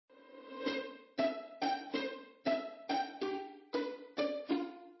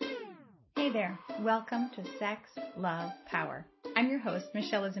Hey there, welcome to Sex, Love, Power. I'm your host,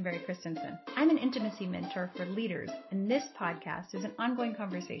 Michelle Lisenberry Christensen. I'm an intimacy mentor for leaders, and this podcast is an ongoing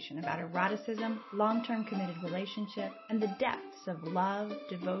conversation about eroticism, long-term committed relationship, and the depths of love,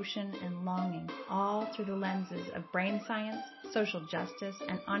 devotion, and longing, all through the lenses of brain science, social justice,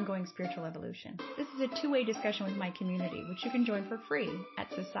 and ongoing spiritual evolution. This is a two-way discussion with my community, which you can join for free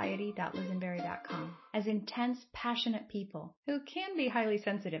at society.lisenberry.com. As intense, passionate people who can be highly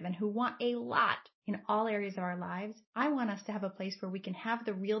sensitive and who want a lot in all areas of our lives, I want us to have a place where we can have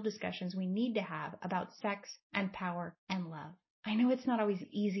the real discussions we need to have about sex and power and love. I know it's not always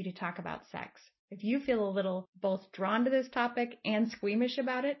easy to talk about sex. If you feel a little both drawn to this topic and squeamish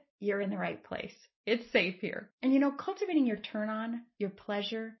about it, you're in the right place. It's safe here. And cultivating your turn on, your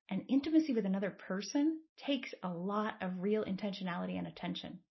pleasure, and intimacy with another person takes a lot of real intentionality and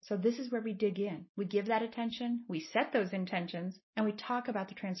attention. So this is where we dig in. We give that attention, we set those intentions, and we talk about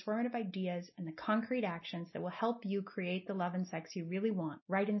the transformative ideas and the concrete actions that will help you create the love and sex you really want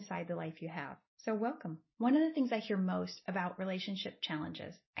right inside the life you have. So welcome. One of the things I hear most about relationship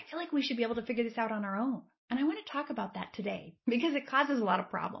challenges, I feel like we should be able to figure this out on our own. And I want to talk about that today because it causes a lot of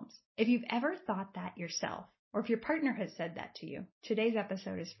problems. If you've ever thought that yourself, or if your partner has said that to you, today's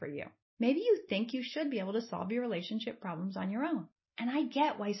episode is for you. Maybe you think you should be able to solve your relationship problems on your own. And I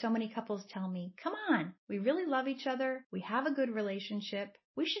get why so many couples tell me, come on, we really love each other, we have a good relationship,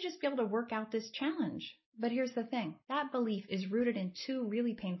 we should just be able to work out this challenge. But here's the thing, that belief is rooted in two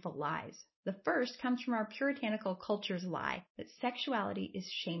really painful lies. The first comes from our puritanical culture's lie that sexuality is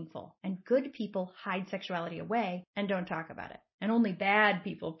shameful and good people hide sexuality away and don't talk about it. And only bad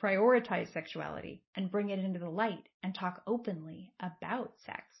people prioritize sexuality and bring it into the light and talk openly about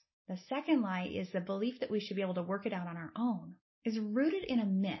sex. The second lie is the belief that we should be able to work it out on our own. Is rooted in a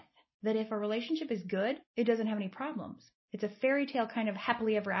myth that if a relationship is good, it doesn't have any problems. It's a fairy tale kind of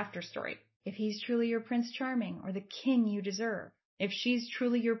happily ever after story. If he's truly your Prince Charming or the king you deserve, if she's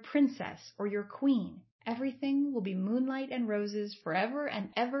truly your princess or your queen, everything will be moonlight and roses forever and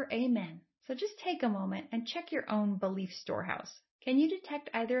ever, amen. So just take a moment and check your own belief storehouse. Can you detect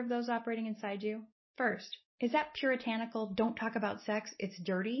either of those operating inside you? First, is that puritanical, don't talk about sex, it's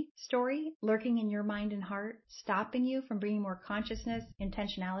dirty story lurking in your mind and heart, stopping you from bringing more consciousness,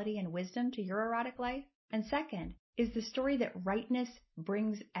 intentionality, and wisdom to your erotic life? And second, is the story that rightness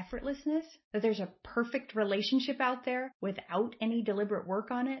brings effortlessness, that there's a perfect relationship out there without any deliberate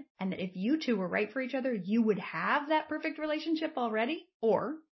work on it, and that if you two were right for each other, you would have that perfect relationship already?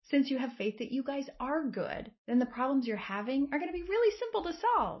 Or, since you have faith that you guys are good, then the problems you're having are going to be really simple to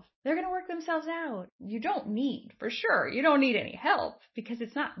solve. They're going to work themselves out. You don't need any help because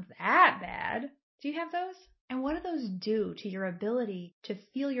it's not that bad. Do you have those? And what do those do to your ability to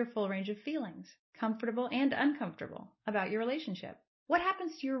feel your full range of feelings, comfortable and uncomfortable, about your relationship? What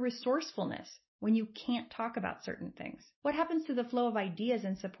happens to your resourcefulness when you can't talk about certain things? What happens to the flow of ideas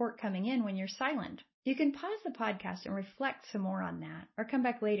and support coming in when you're silent? You can pause the podcast and reflect some more on that, or come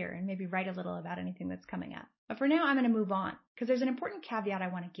back later and maybe write a little about anything that's coming up. But for now, I'm going to move on, because there's an important caveat I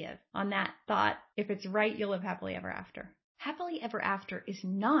want to give on that thought, if it's right, you'll live happily ever after. Happily ever after is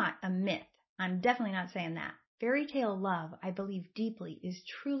not a myth. I'm definitely not saying that. Fairy tale love, I believe deeply, is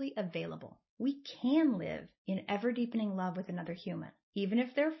truly available. We can live in ever-deepening love with another human, even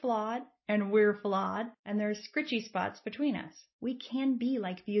if they're flawed, and we're flawed, and there's scritchy spots between us. We can be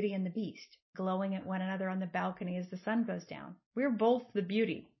like Beauty and the Beast, glowing at one another on the balcony as the sun goes down. We're both the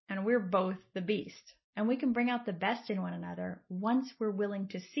beauty, and we're both the beast. And we can bring out the best in one another once we're willing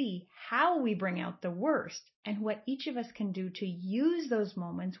to see how we bring out the worst and what each of us can do to use those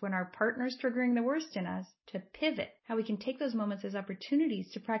moments when our partner's triggering the worst in us to pivot, how we can take those moments as opportunities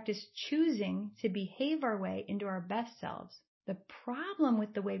to practice choosing to behave our way into our best selves. The problem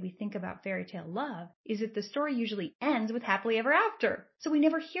with the way we think about fairy tale love is that the story usually ends with happily ever after. So we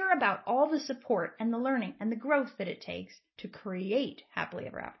never hear about all the support and the learning and the growth that it takes to create happily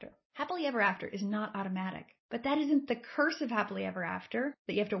ever after. Happily ever after is not automatic, but that isn't the curse of happily ever after,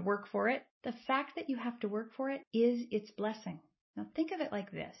 that you have to work for it. The fact that you have to work for it is its blessing. Now think of it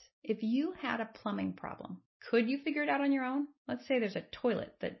like this. If you had a plumbing problem, could you figure it out on your own? Let's say there's a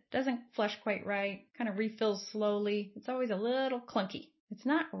toilet that doesn't flush quite right, kind of refills slowly. It's always a little clunky. It's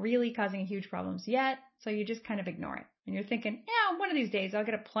not really causing huge problems yet, so you just kind of ignore it. And you're thinking, yeah, one of these days I'll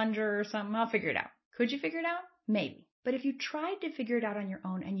get a plunger or something, I'll figure it out. Could you figure it out? Maybe. But if you tried to figure it out on your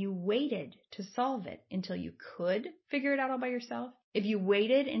own and you waited to solve it until you could figure it out all by yourself, if you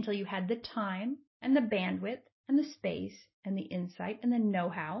waited until you had the time and the bandwidth and the space and the insight and the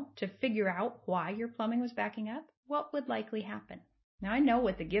know-how to figure out why your plumbing was backing up, what would likely happen? Now I know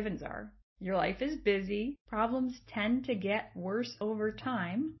what the givens are. Your life is busy. Problems tend to get worse over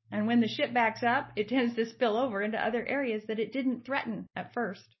time. And when the ship backs up, it tends to spill over into other areas that it didn't threaten at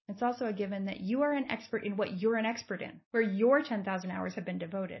first. It's also a given that you are an expert in what you're an expert in, where your 10,000 hours have been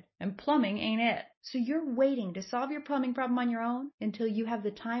devoted. And plumbing ain't it. So you're waiting to solve your plumbing problem on your own until you have the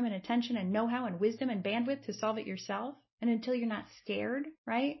time and attention and know-how and wisdom and bandwidth to solve it yourself. And until you're not scared,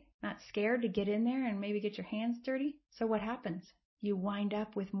 right? Not scared to get in there and maybe get your hands dirty. So what happens? You wind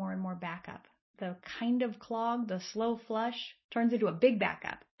up with more and more backup. The kind of clog, the slow flush, turns into a big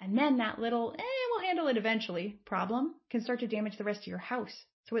backup. And then that little, we'll handle it eventually, problem can start to damage the rest of your house.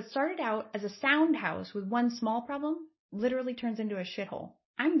 So what started out as a sound house with one small problem literally turns into a shithole.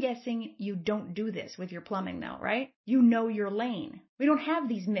 I'm guessing you don't do this with your plumbing though, right? You know your lane. We don't have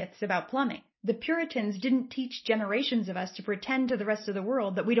these myths about plumbing. The Puritans didn't teach generations of us to pretend to the rest of the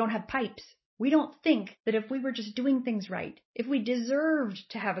world that we don't have pipes. We don't think that if we were just doing things right, if we deserved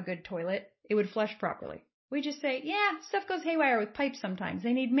to have a good toilet, it would flush properly. We just say, yeah, stuff goes haywire with pipes sometimes.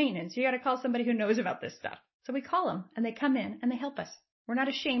 They need maintenance. You got to call somebody who knows about this stuff. So we call them and they come in and they help us. We're not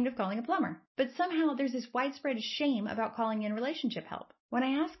ashamed of calling a plumber. But somehow there's this widespread shame about calling in relationship help. When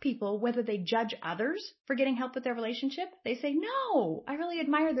I ask people whether they judge others for getting help with their relationship, they say, no, I really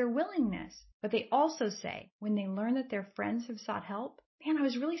admire their willingness. But they also say, when they learn that their friends have sought help, man, I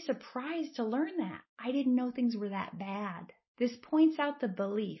was really surprised to learn that. I didn't know things were that bad. This points out the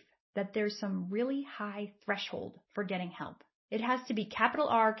belief that there's some really high threshold for getting help. It has to be capital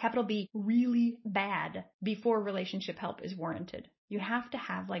R, capital B, really bad before relationship help is warranted. You have to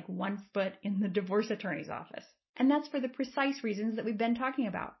have like 1 foot in the divorce attorney's office. And that's for the precise reasons that we've been talking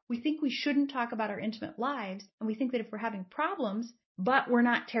about. We think we shouldn't talk about our intimate lives, and we think that if we're having problems, but we're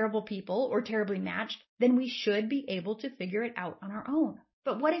not terrible people or terribly matched, then we should be able to figure it out on our own.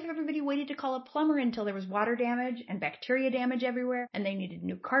 But what if everybody waited to call a plumber until there was water damage and bacteria damage everywhere, and they needed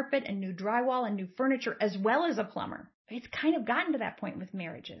new carpet and new drywall and new furniture as well as a plumber? It's kind of gotten to that point with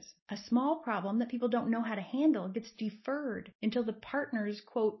marriages. A small problem that people don't know how to handle gets deferred until the partners,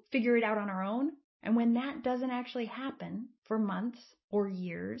 quote, figure it out on our own. And when that doesn't actually happen for months or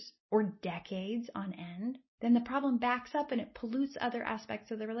years or decades on end, then the problem backs up and it pollutes other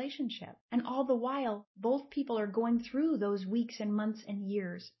aspects of the relationship. And all the while, both people are going through those weeks and months and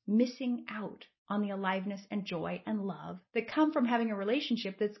years, missing out on the aliveness and joy and love that come from having a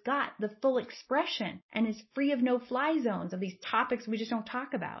relationship that's got the full expression and is free of no-fly zones of these topics we just don't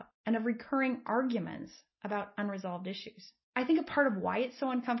talk about and of recurring arguments about unresolved issues. I think a part of why it's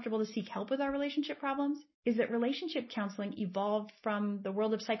so uncomfortable to seek help with our relationship problems is that relationship counseling evolved from the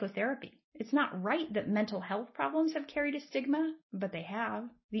world of psychotherapy. It's not right that mental health problems have carried a stigma, but they have.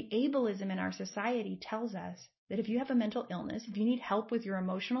 The ableism in our society tells us that if you have a mental illness, if you need help with your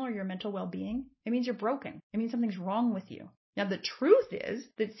emotional or your mental well-being, it means you're broken. It means something's wrong with you. Now, the truth is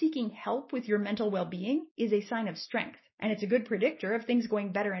that seeking help with your mental well-being is a sign of strength. And it's a good predictor of things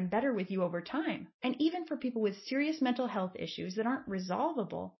going better and better with you over time. And even for people with serious mental health issues that aren't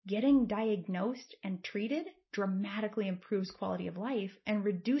resolvable, getting diagnosed and treated dramatically improves quality of life and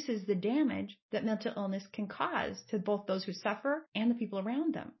reduces the damage that mental illness can cause to both those who suffer and the people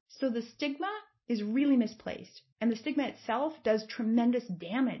around them. So the stigma is really misplaced. And the stigma itself does tremendous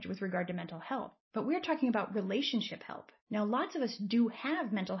damage with regard to mental health. But we're talking about relationship help. Now, lots of us do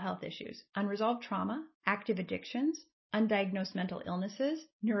have mental health issues, unresolved trauma, active addictions, undiagnosed mental illnesses,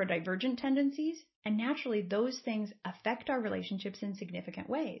 neurodivergent tendencies, and naturally those things affect our relationships in significant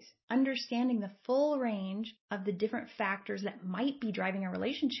ways. Understanding the full range of the different factors that might be driving a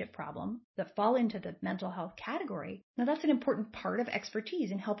relationship problem that fall into the mental health category, now that's an important part of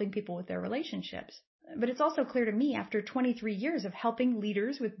expertise in helping people with their relationships. But it's also clear to me after 23 years of helping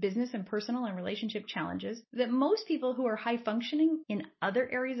leaders with business and personal and relationship challenges that most people who are high functioning in other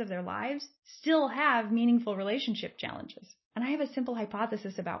areas of their lives still have meaningful relationship challenges. And I have a simple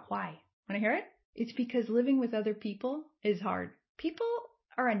hypothesis about why. Want to hear it? It's because living with other people is hard. People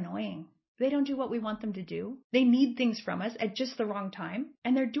are annoying. They don't do what we want them to do. They need things from us at just the wrong time.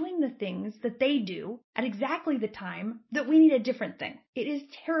 And they're doing the things that they do at exactly the time that we need a different thing. It is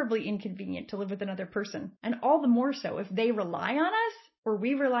terribly inconvenient to live with another person. And all the more so if they rely on us or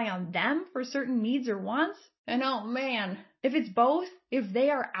we rely on them for certain needs or wants. And oh man, if it's both, if they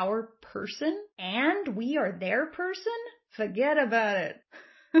are our person and we are their person, forget about it.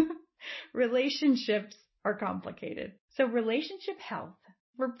 Relationships are complicated. So relationship health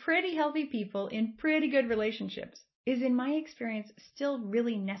for pretty healthy people in pretty good relationships is, in my experience, still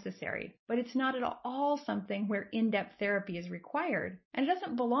really necessary, but it's not at all something where in-depth therapy is required, and it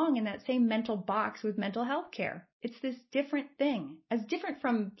doesn't belong in that same mental box with mental health care. It's this different thing, as different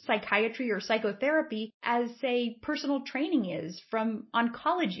from psychiatry or psychotherapy as, say, personal training is from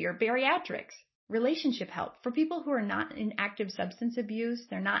oncology or bariatrics. Relationship help for people who are not in active substance abuse,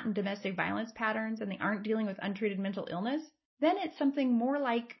 they're not in domestic violence patterns, and they aren't dealing with untreated mental illness, then it's something more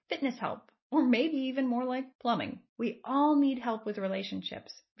like fitness help, or maybe even more like plumbing. We all need help with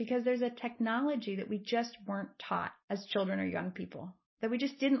relationships because there's a technology that we just weren't taught as children or young people, that we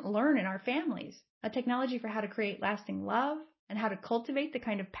just didn't learn in our families. A technology for how to create lasting love and how to cultivate the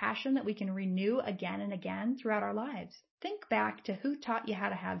kind of passion that we can renew again and again throughout our lives. Think back to who taught you how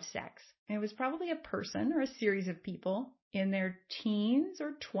to have sex. It was probably a person or a series of people in their teens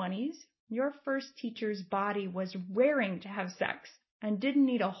or 20s. Your first teacher's body was raring to have sex and didn't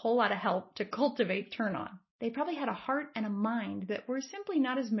need a whole lot of help to cultivate turn-on. They probably had a heart and a mind that were simply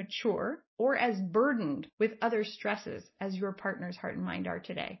not as mature or as burdened with other stresses as your partner's heart and mind are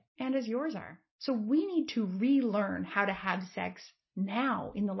today, and as yours are. So we need to relearn how to have sex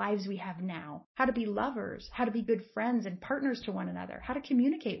now in the lives we have now, how to be lovers, how to be good friends and partners to one another, how to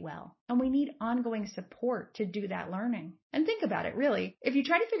communicate well. And we need ongoing support to do that learning. And think about it, really. If you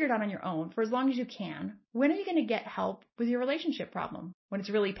try to figure it out on your own for as long as you can, when are you going to get help with your relationship problem? When it's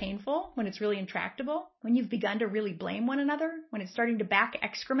really painful? When it's really intractable? When you've begun to really blame one another? When it's starting to back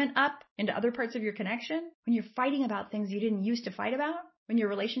excrement up into other parts of your connection? When you're fighting about things you didn't used to fight about? When your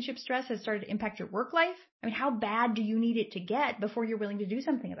relationship stress has started to impact your work life? I mean, how bad do you need it to get before you're willing to do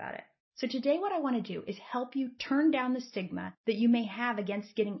something about it? So today what I want to do is help you turn down the stigma that you may have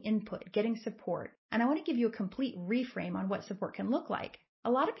against getting input, getting support. And I want to give you a complete reframe on what support can look like.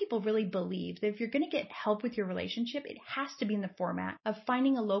 A lot of people really believe that if you're going to get help with your relationship, it has to be in the format of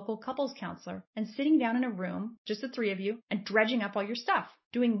finding a local couples counselor and sitting down in a room, just the three of you, and dredging up all your stuff,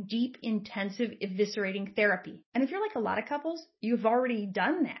 doing deep, intensive, eviscerating therapy. And if you're like a lot of couples, you've already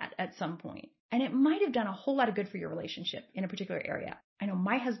done that at some point. And it might have done a whole lot of good for your relationship in a particular area. I know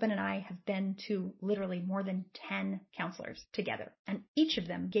my husband and I have been to literally more than 10 counselors together, and each of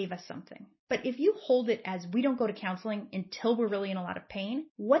them gave us something. But if you hold it as we don't go to counseling until we're really in a lot of pain,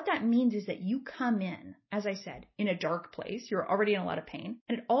 what that means is that you come in, as I said, in a dark place. You're already in a lot of pain.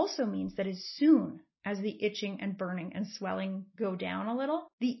 And it also means that as soon as the itching and burning and swelling go down a little,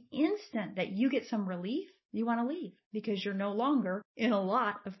 the instant that you get some relief, you want to leave because you're no longer in a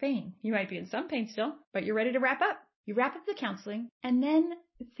lot of pain. You might be in some pain still, but you're ready to wrap up. You wrap up the counseling, and then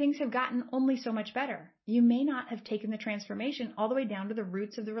things have gotten only so much better. You may not have taken the transformation all the way down to the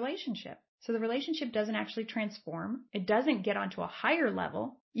roots of the relationship. So the relationship doesn't actually transform. It doesn't get onto a higher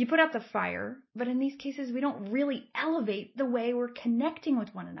level. You put out the fire, but in these cases, we don't really elevate the way we're connecting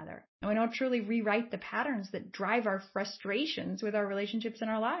with one another. And we don't truly rewrite the patterns that drive our frustrations with our relationships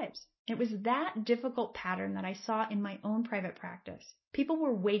and our lives. It was that difficult pattern that I saw in my own private practice. People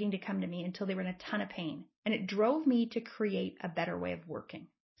were waiting to come to me until they were in a ton of pain, and it drove me to create a better way of working.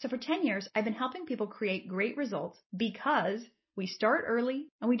 So for 10 years, I've been helping people create great results because we start early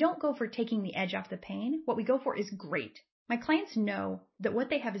and we don't go for taking the edge off the pain. What we go for is great. My clients know that what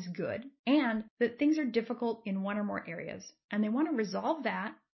they have is good and that things are difficult in one or more areas, and they want to resolve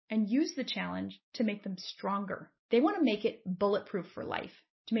that and use the challenge to make them stronger. They want to make it bulletproof for life,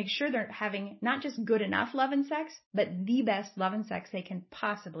 to make sure they're having not just good enough love and sex, but the best love and sex they can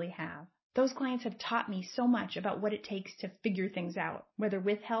possibly have. Those clients have taught me so much about what it takes to figure things out, whether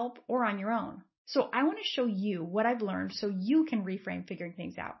with help or on your own. So I want to show you what I've learned so you can reframe figuring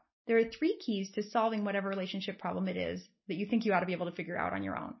things out. There are 3 keys to solving whatever relationship problem it is that you think you ought to be able to figure out on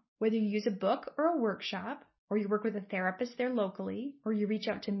your own. Whether you use a book or a workshop, or you work with a therapist there locally, or you reach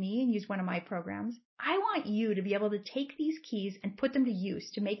out to me and use one of my programs, I want you to be able to take these keys and put them to use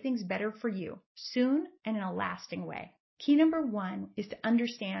to make things better for you soon and in a lasting way. Key number 1 is to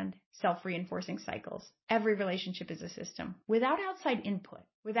understand self-reinforcing cycles. Every relationship is a system. Without outside input,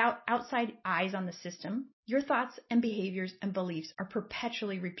 without outside eyes on the system, your thoughts and behaviors and beliefs are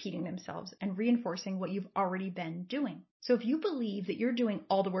perpetually repeating themselves and reinforcing what you've already been doing. So if you believe that you're doing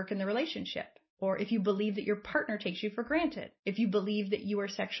all the work in the relationship, or if you believe that your partner takes you for granted, if you believe that you are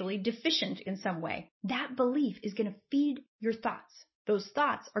sexually deficient in some way, that belief is going to feed your thoughts. Those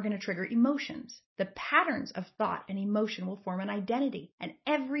thoughts are going to trigger emotions. The patterns of thought and emotion will form an identity. And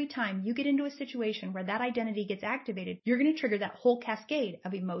every time you get into a situation where that identity gets activated, you're going to trigger that whole cascade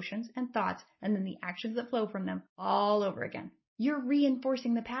of emotions and thoughts and then the actions that flow from them all over again. You're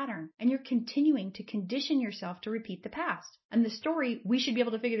reinforcing the pattern and you're continuing to condition yourself to repeat the past. And the story, we should be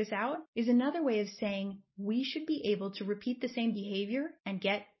able to figure this out, is another way of saying we should be able to repeat the same behavior and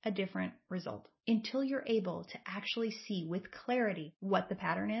get a different result. until you're able to actually see with clarity what the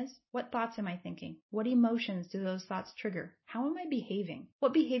pattern is. What thoughts am I thinking? What emotions do those thoughts trigger? How am I behaving?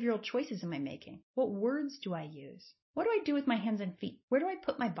 What behavioral choices am I making? What words do I use? What do I do with my hands and feet? Where do I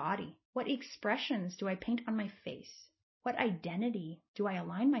put my body? What expressions do I paint on my face? What identity do I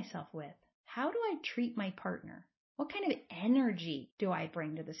align myself with? How do I treat my partner? What kind of energy do I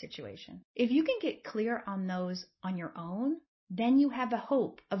bring to the situation? If you can get clear on those on your own, then you have a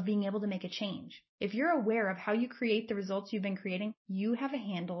hope of being able to make a change. If you're aware of how you create the results you've been creating, you have a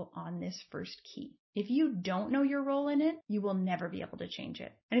handle on this first key. If you don't know your role in it, you will never be able to change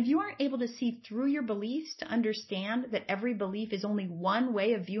it. And if you aren't able to see through your beliefs to understand that every belief is only one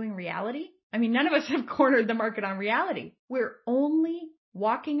way of viewing reality, none of us have cornered the market on reality. We're only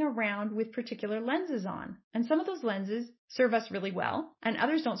walking around with particular lenses on. And some of those lenses serve us really well, and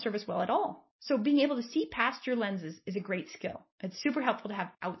others don't serve us well at all. So being able to see past your lenses is a great skill. It's super helpful to have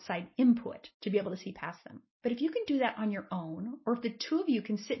outside input to be able to see past them. But if you can do that on your own, or if the two of you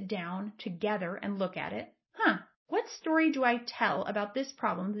can sit down together and look at it, what story do I tell about this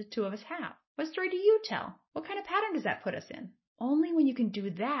problem the two of us have? What story do you tell? What kind of pattern does that put us in? Only when you can do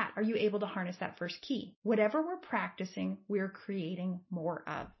that are you able to harness that first key. Whatever we're practicing, we're creating more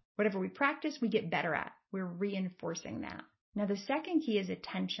of. Whatever we practice, we get better at. We're reinforcing that. Now, the second key is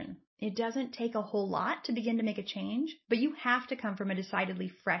attention. It doesn't take a whole lot to begin to make a change, but you have to come from a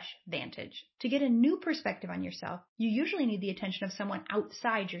decidedly fresh vantage. To get a new perspective on yourself, you usually need the attention of someone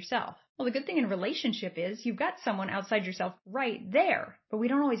outside yourself. Well, the good thing in a relationship is you've got someone outside yourself right there, but we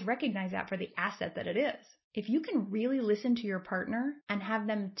don't always recognize that for the asset that it is. If you can really listen to your partner and have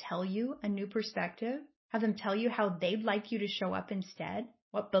them tell you a new perspective, have them tell you how they'd like you to show up instead,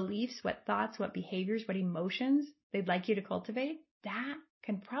 what beliefs, what thoughts, what behaviors, what emotions they'd like you to cultivate, that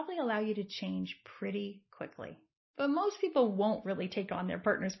can probably allow you to change pretty quickly. But most people won't really take on their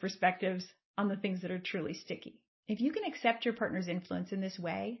partner's perspectives on the things that are truly sticky. If you can accept your partner's influence in this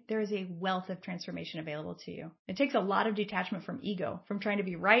way, there is a wealth of transformation available to you. It takes a lot of detachment from ego, from trying to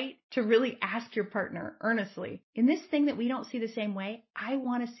be right, to really ask your partner earnestly, in this thing that we don't see the same way, I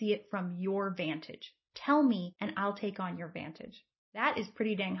want to see it from your vantage. Tell me and I'll take on your vantage. That is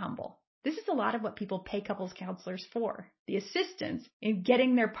pretty dang humble. This is a lot of what people pay couples counselors for, the assistance in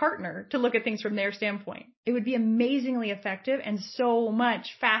getting their partner to look at things from their standpoint. It would be amazingly effective and so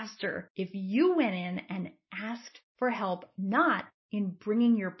much faster if you went in and asked for help, not in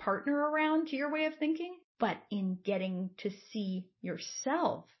bringing your partner around to your way of thinking, but in getting to see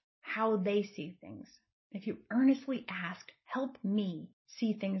yourself, how they see things. If you earnestly asked, help me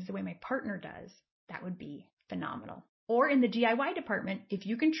see things the way my partner does, that would be phenomenal. Or in the DIY department, if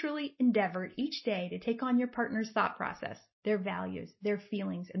you can truly endeavor each day to take on your partner's thought process, their values, their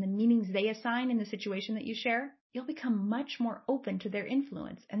feelings, and the meanings they assign in the situation that you share, you'll become much more open to their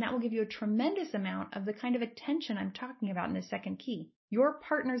influence. And that will give you a tremendous amount of the kind of attention I'm talking about in the second key. Your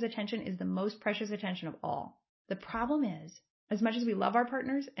partner's attention is the most precious attention of all. The problem is, as much as we love our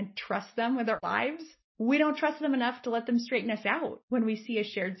partners and trust them with our lives, we don't trust them enough to let them straighten us out when we see a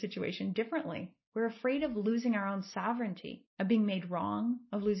shared situation differently. We're afraid of losing our own sovereignty, of being made wrong,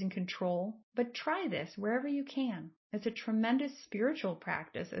 of losing control. But try this wherever you can. It's a tremendous spiritual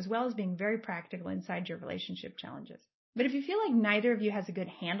practice as well as being very practical inside your relationship challenges. But if you feel like neither of you has a good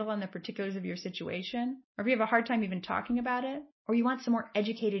handle on the particulars of your situation, or if you have a hard time even talking about it, or you want some more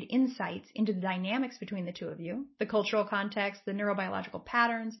educated insights into the dynamics between the two of you, the cultural context, the neurobiological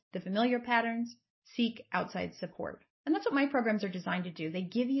patterns, the familiar patterns, seek outside support. And that's what my programs are designed to do. They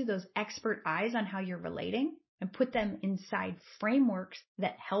give you those expert eyes on how you're relating and put them inside frameworks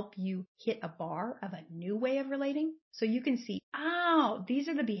that help you hit a bar of a new way of relating. So you can see, these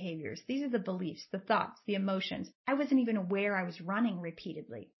are the behaviors, these are the beliefs, the thoughts, the emotions. I wasn't even aware I was running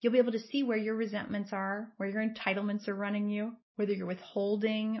repeatedly. You'll be able to see where your resentments are, where your entitlements are running you, whether you're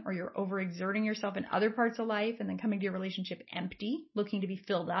withholding or you're overexerting yourself in other parts of life and then coming to your relationship empty, looking to be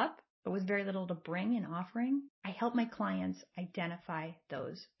filled up, but with very little to bring and offering. I help my clients identify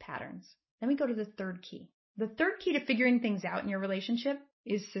those patterns. Then we go to the third key. The third key to figuring things out in your relationship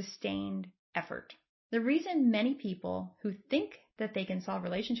is sustained effort. The reason many people who think that they can solve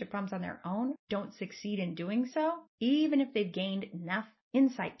relationship problems on their own don't succeed in doing so, even if they've gained enough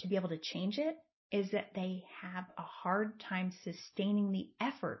insight to be able to change it, is that they have a hard time sustaining the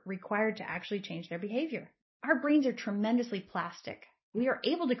effort required to actually change their behavior. Our brains are tremendously plastic. We are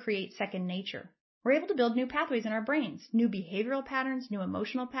able to create second nature. We're able to build new pathways in our brains, new behavioral patterns, new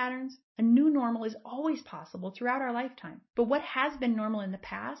emotional patterns. A new normal is always possible throughout our lifetime. But what has been normal in the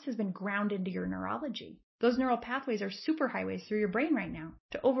past has been ground into your neurology. Those neural pathways are superhighways through your brain right now.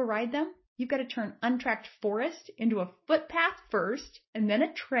 To override them, You've got to turn untracked forest into a footpath first, and then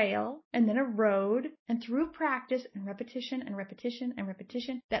a trail, and then a road. And through practice and repetition and repetition and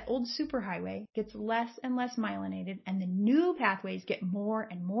repetition, that old superhighway gets less and less myelinated, and the new pathways get more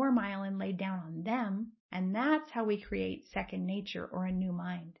and more myelin laid down on them. And that's how we create second nature or a new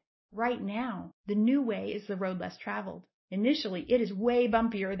mind. Right now, the new way is the road less traveled. Initially, it is way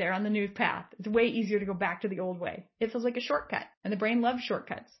bumpier there on the new path. It's way easier to go back to the old way. It feels like a shortcut, and the brain loves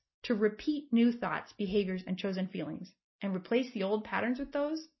shortcuts. To repeat new thoughts, behaviors, and chosen feelings, and replace the old patterns with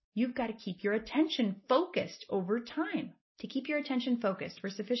those, you've got to keep your attention focused over time. To keep your attention focused for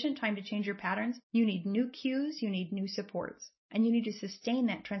sufficient time to change your patterns, you need new cues, you need new supports, and you need to sustain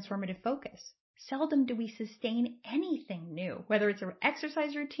that transformative focus. Seldom do we sustain anything new, whether it's an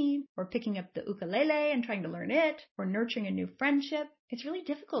exercise routine or picking up the ukulele and trying to learn it or nurturing a new friendship. It's really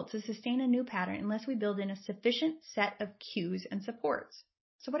difficult to sustain a new pattern unless we build in a sufficient set of cues and supports.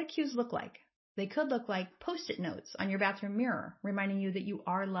 So what do cues look like? They could look like Post-it notes on your bathroom mirror, reminding you that you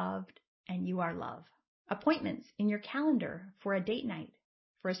are loved and you are love. Appointments in your calendar for a date night,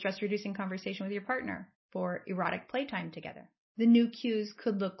 for a stress-reducing conversation with your partner, for erotic playtime together. The new cues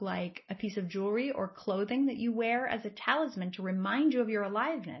could look like a piece of jewelry or clothing that you wear as a talisman to remind you of your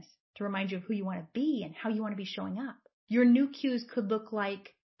aliveness, to remind you of who you want to be and how you want to be showing up. Your new cues could look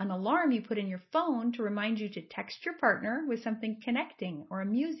like an alarm you put in your phone to remind you to text your partner with something connecting or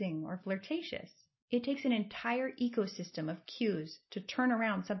amusing or flirtatious. It takes an entire ecosystem of cues to turn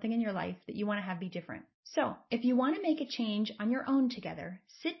around something in your life that you want to have be different. So, if you want to make a change on your own together,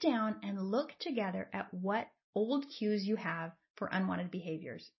 sit down and look together at what old cues you have for unwanted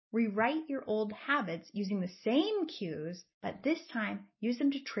behaviors. Rewrite your old habits using the same cues, but this time use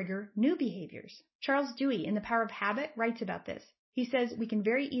them to trigger new behaviors. Charles Dewey in The Power of Habit writes about this. He says we can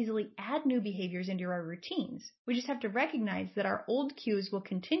very easily add new behaviors into our routines. We just have to recognize that our old cues will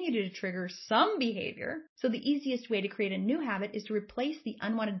continue to trigger some behavior. So the easiest way to create a new habit is to replace the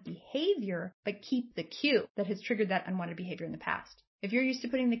unwanted behavior, but keep the cue that has triggered that unwanted behavior in the past. If you're used to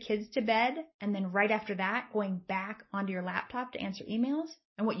putting the kids to bed and then right after that going back onto your laptop to answer emails,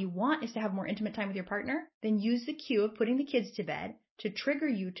 and what you want is to have more intimate time with your partner, then use the cue of putting the kids to bed to trigger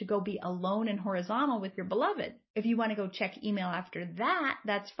you to go be alone and horizontal with your beloved. If you want to go check email after that,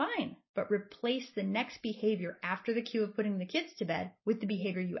 that's fine. But replace the next behavior after the cue of putting the kids to bed with the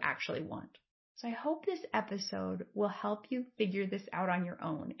behavior you actually want. So I hope this episode will help you figure this out on your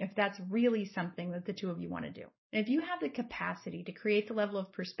own, if that's really something that the two of you want to do. And if you have the capacity to create the level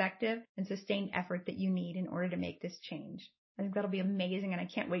of perspective and sustained effort that you need in order to make this change, I think that'll be amazing, and I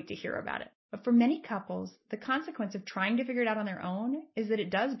can't wait to hear about it. But for many couples, the consequence of trying to figure it out on their own is that it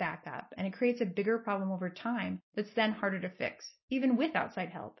does back up, and it creates a bigger problem over time that's then harder to fix, even with outside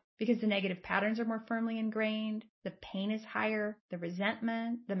help, because the negative patterns are more firmly ingrained, the pain is higher, the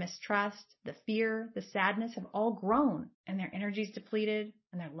resentment, the mistrust, the fear, the sadness have all grown, and their energy is depleted,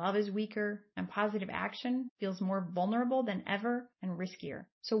 and their love is weaker, and positive action feels more vulnerable than ever and riskier.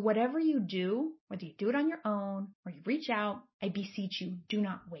 So whatever you do, whether you do it on your own or you reach out, I beseech you, do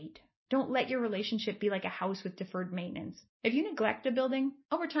not wait. Don't let your relationship be like a house with deferred maintenance. If you neglect a building,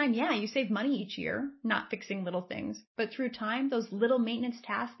 over time, yeah, you save money each year, not fixing little things. But through time, those little maintenance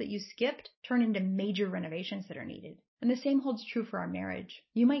tasks that you skipped turn into major renovations that are needed. And the same holds true for our marriage.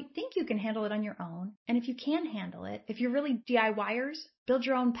 You might think you can handle it on your own. And if you can handle it, if you're really DIYers, build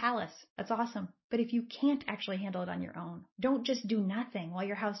your own palace. That's awesome. But if you can't actually handle it on your own, don't just do nothing while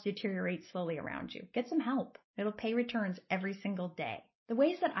your house deteriorates slowly around you. Get some help. It'll pay returns every single day. The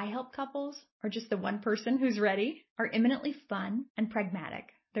ways that I help couples, or just the one person who's ready, are eminently fun and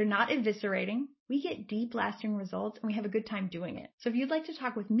pragmatic. They're not eviscerating. We get deep, lasting results, and we have a good time doing it. So if you'd like to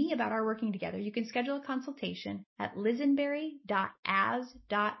talk with me about our working together, you can schedule a consultation at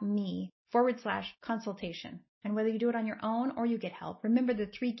lizenberry.as.me/consultation. And whether you do it on your own or you get help, remember the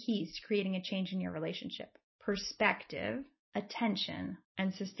 3 keys to creating a change in your relationship: perspective, attention,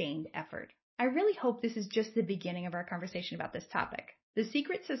 and sustained effort. I really hope this is just the beginning of our conversation about this topic. The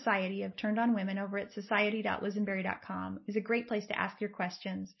Secret Society of Turned On Women over at society.lizenberry.com is a great place to ask your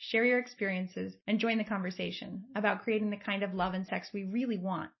questions, share your experiences, and join the conversation about creating the kind of love and sex we really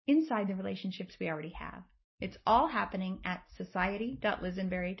want inside the relationships we already have. It's all happening at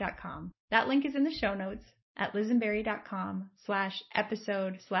society.lizenberry.com. That link is in the show notes at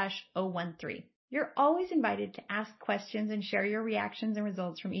lizenberry.com/episode/013. You're always invited to ask questions and share your reactions and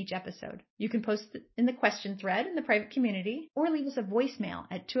results from each episode. You can post in the question thread in the private community or leave us a voicemail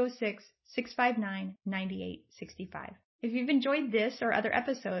at 206-659-9865. If you've enjoyed this or other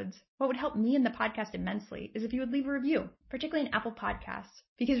episodes, what would help me and the podcast immensely is if you would leave a review, particularly in Apple Podcasts,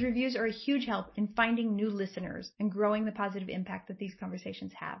 because reviews are a huge help in finding new listeners and growing the positive impact that these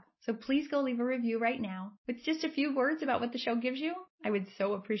conversations have. So please go leave a review right now with just a few words about what the show gives you. I would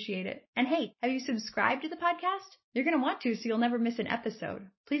so appreciate it. And hey, have you subscribed to the podcast? You're going to want to so you'll never miss an episode.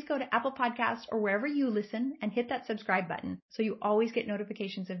 Please go to Apple Podcasts or wherever you listen and hit that subscribe button so you always get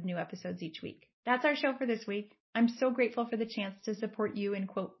notifications of new episodes each week. That's our show for this week. I'm so grateful for the chance to support you in,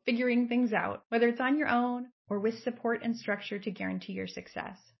 quote, figuring things out, whether it's on your own or with support and structure to guarantee your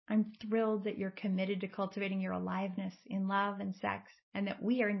success. I'm thrilled that you're committed to cultivating your aliveness in love and sex, and that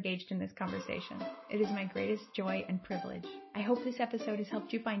we are engaged in this conversation. It is my greatest joy and privilege. I hope this episode has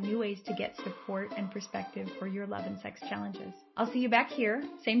helped you find new ways to get support and perspective for your love and sex challenges. I'll see you back here,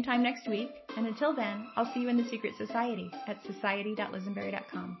 same time next week, and until then, I'll see you in the Secret Society at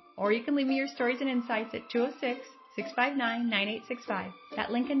society.lizenberry.com. Or you can leave me your stories and insights at 206-659-9865.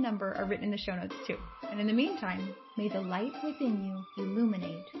 That link and number are written in the show notes too. And in the meantime, may the light within you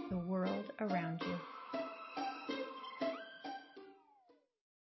illuminate the world around you.